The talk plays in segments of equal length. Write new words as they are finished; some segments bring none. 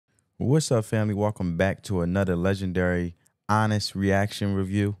What's up, family? Welcome back to another legendary honest reaction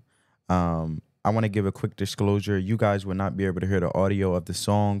review. I want to give a quick disclosure. You guys will not be able to hear the audio of the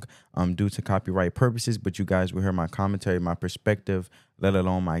song due to copyright purposes, but you guys will hear my commentary, my perspective, let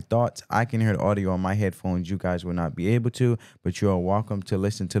alone my thoughts. I can hear the audio on my headphones. You guys will not be able to, but you are welcome to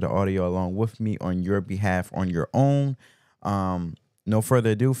listen to the audio along with me on your behalf, on your own. No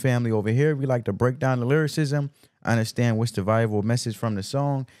further ado, family. Over here, we like to break down the lyricism, understand what's the valuable message from the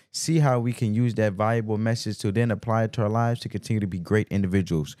song, see how we can use that valuable message to then apply it to our lives to continue to be great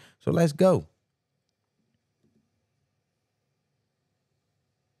individuals. So let's go.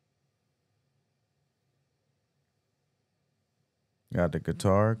 Got the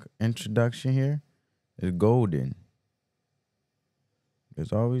guitar introduction here. It's golden.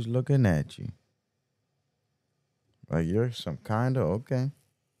 It's always looking at you. Like you're some kind of, okay.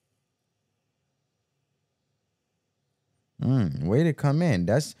 Way to come in.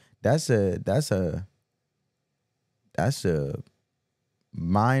 That's a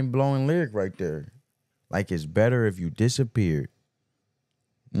mind-blowing lyric right there. Like it's better if you disappeared.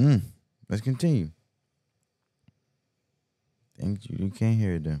 Let's continue. Things you can't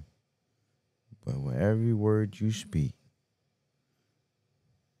hear them. But with every word you speak,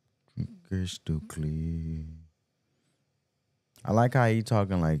 crystal clear. I like how he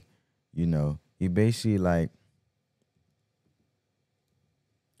talking like, he basically like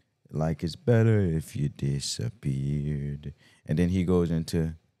it's better if you disappeared. And then he goes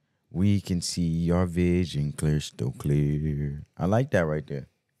into, we can see your vision crystal clear. I like that right there.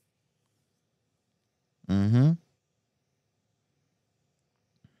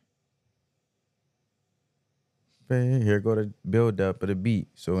 Here go the build up of the beat.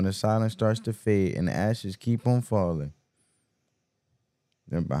 So when the silence starts to fade and the ashes keep on falling,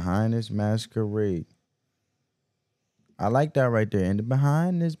 then behind this masquerade. I like that right there. And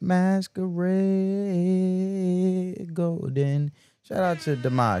behind this masquerade golden. Shout out to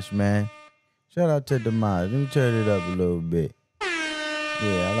Dimash, man. Shout out to Dimash. Let me turn it up a little bit.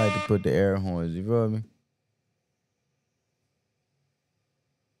 Yeah, I like to put the air horns. You feel me?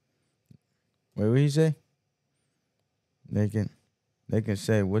 Wait, what he say? They can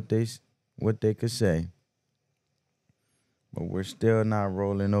say what they could say, but we're still not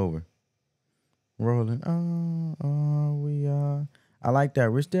rolling over. Rolling, we are. I like that.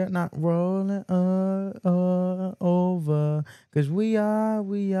 We're still not rolling over, cause we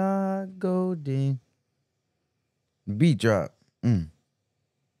are golden. Beat drop.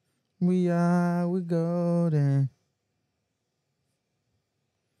 We golden.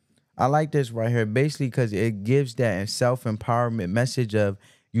 I like this right here, basically because it gives that self-empowerment message of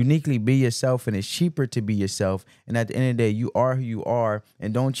uniquely be yourself, and it's cheaper to be yourself. And at the end of the day, you are who you are,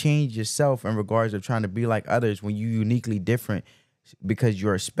 and don't change yourself in regards of trying to be like others when you're uniquely different, because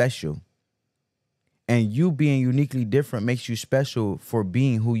you're special. And you being uniquely different makes you special for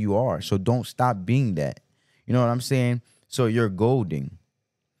being who you are. So don't stop being that. You know what I'm saying? So you're golden.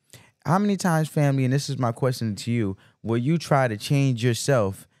 How many times, family, and this is my question to you, will you try to change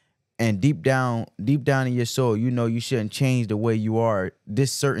yourself? And deep down in your soul, you know you shouldn't change the way you are,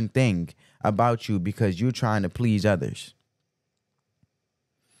 this certain thing about you, because you're trying to please others.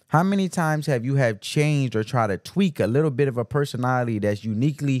 How many times have you changed or tried to tweak a little bit of a personality that's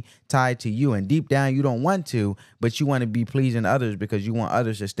uniquely tied to you, and deep down you don't want to, but you want to be pleasing others because you want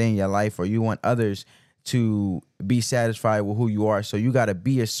others to stay in your life, or you want others to be satisfied with who you are. So you got to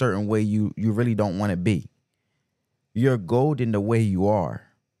be a certain way you really don't want to be. You're golden the way you are.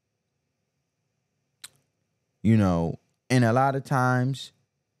 And a lot of times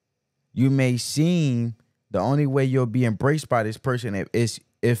you may seem the only way you'll be embraced by this person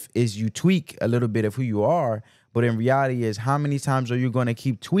if you tweak a little bit of who you are. But in reality is, how many times are you going to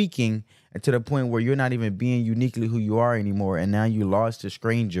keep tweaking to the point where you're not even being uniquely who you are anymore? And now you lost a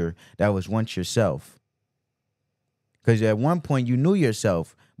stranger that was once yourself. Because at one point you knew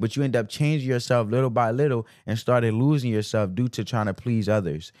yourself, but you end up changing yourself little by little and started losing yourself due to trying to please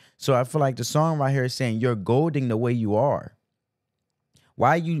others. So I feel like the song right here is saying you're golden the way you are.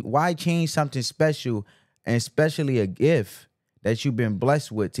 Why change something special, and especially a gift that you've been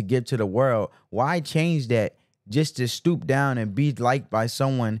blessed with to give to the world? Why change that just to stoop down and be liked by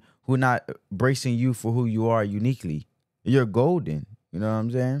someone who not embracing you for who you are uniquely? You're golden. You know what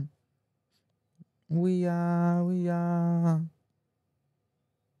I'm saying? We are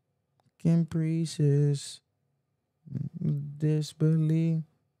caprices, disbelief.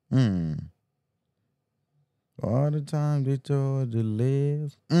 All the time they told you to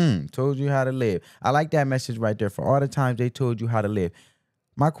live. Told you how to live. I like that message right there. For all the times they told you how to live.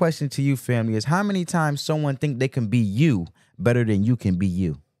 My question to you, family, is how many times someone think they can be you better than you can be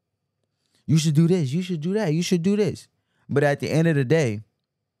you? You should do this. You should do that. You should do this. But at the end of the day,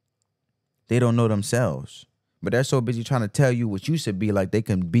 they don't know themselves. But they're so busy trying to tell you what you should be, like they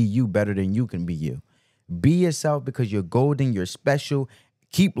can be you better than you can be you. Be yourself because you're golden. You're special.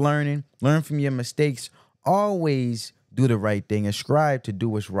 Keep learning. Learn from your mistakes. Always do the right thing and strive to do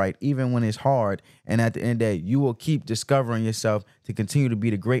what's right, even when it's hard. And at the end of the day, you will keep discovering yourself to continue to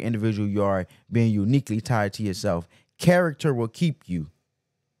be the great individual you are, being uniquely tied to yourself. Character will keep you.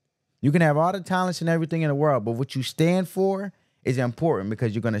 You can have all the talents and everything in the world, but what you stand for is important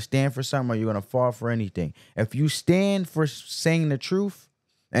because you're going to stand for something or you're going to fall for anything. If you stand for saying the truth,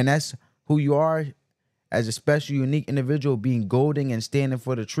 and that's who you are as a special, unique individual, being golden and standing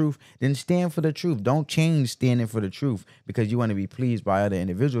for the truth, then stand for the truth. Don't change standing for the truth because you want to be pleased by other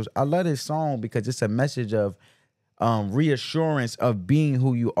individuals. I love this song because it's a message of reassurance of being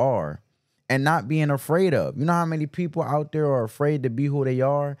who you are and not being afraid of. You know how many people out there are afraid to be who they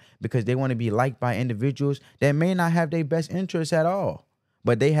are because they want to be liked by individuals that may not have their best interests at all,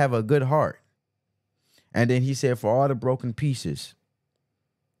 but they have a good heart. And then he said, for all the broken pieces.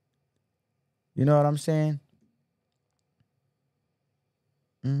 You know what I'm saying?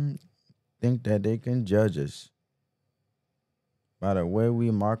 Think that they can judge us by the way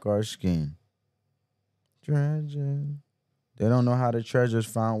we mark our skin. Treasure. They don't know how the treasure's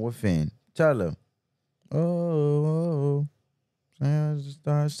found within. Tell them. Oh, as it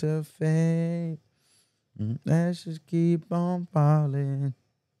starts to fade. Let's just keep on falling.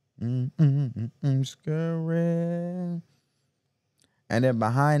 Masquerade. And then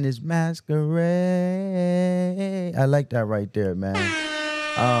behind this masquerade. I like that right there, man.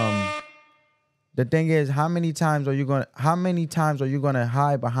 The thing is, how many times are you gonna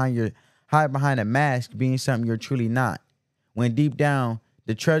hide behind a mask being something you're truly not? When deep down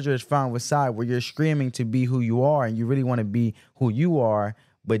the treasure is found inside, where you're screaming to be who you are and you really want to be who you are,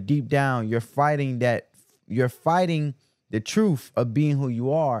 but deep down you're fighting the truth of being who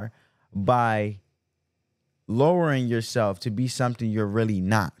you are by lowering yourself to be something you're really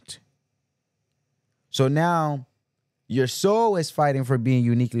not. So now your soul is fighting for being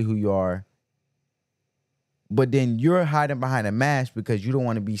uniquely who you are, but then you're hiding behind a mask because you don't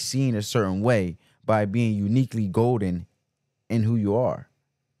want to be seen a certain way by being uniquely golden in who you are.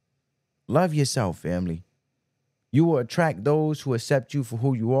 Love yourself, family. You will attract those who accept you for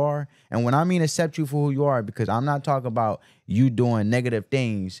who you are. And when I mean accept you for who you are, because I'm not talking about you doing negative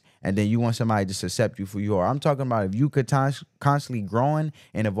things and then you want somebody to just accept you for who you are. I'm talking about if you could constantly growing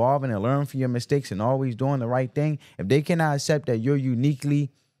and evolving and learn from your mistakes and always doing the right thing, if they cannot accept that you're uniquely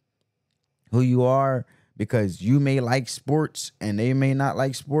who you are because you may like sports and they may not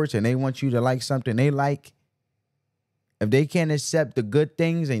like sports and they want you to like something they like, if they can't accept the good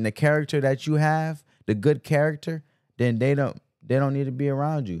things and the character that you have, the good character, then they don't need to be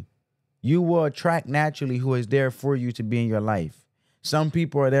around you. You will attract naturally who is there for you to be in your life. Some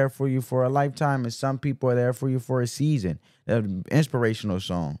people are there for you for a lifetime and some people are there for you for a season. That's an inspirational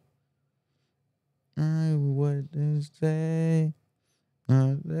song. I wouldn't say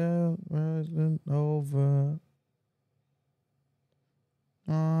there wasn't over.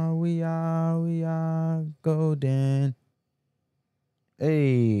 Oh, we are golden.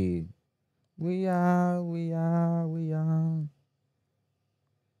 Hey. We are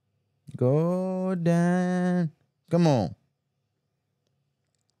golden. Come on.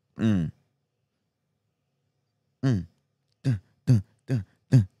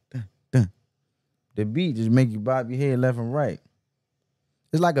 The beat just make you bob your head left and right.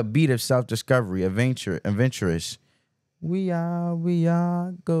 It's like a beat of self-discovery, adventurous. We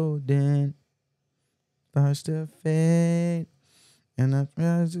are golden. Starts to fade. And I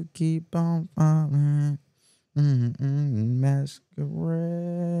try to keep on falling. Masquerade.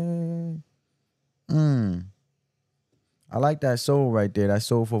 I like that soul right there, that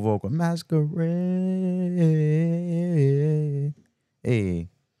soulful vocal. Masquerade. Hey,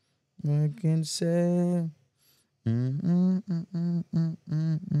 I can say.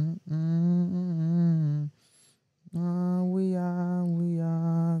 Oh, we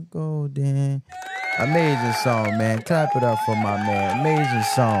are golden. Amazing song, man. Clap it up for my man. Amazing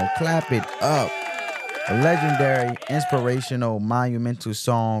song. Clap it up. A legendary, inspirational, monumental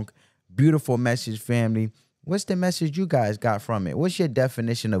song. Beautiful message, family. What's the message you guys got from it? What's your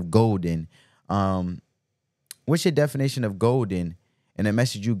definition of golden? What's your definition of golden and the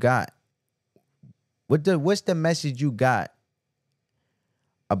message you got? What's the message you got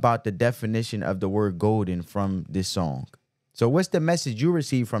about the definition of the word golden from this song? So what's the message you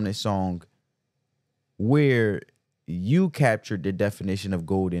received from this song where you captured the definition of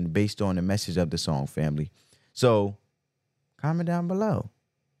golden based on the message of the song, family? So comment down below.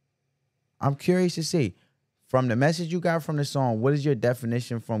 I'm curious to see from the message you got from the song, what is your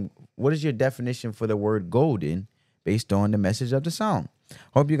definition for the word golden based on the message of the song?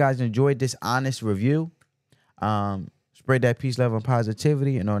 Hope you guys enjoyed this honest review. Spread that peace, love, and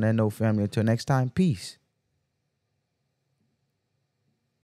positivity. And on that note, family, until next time, peace.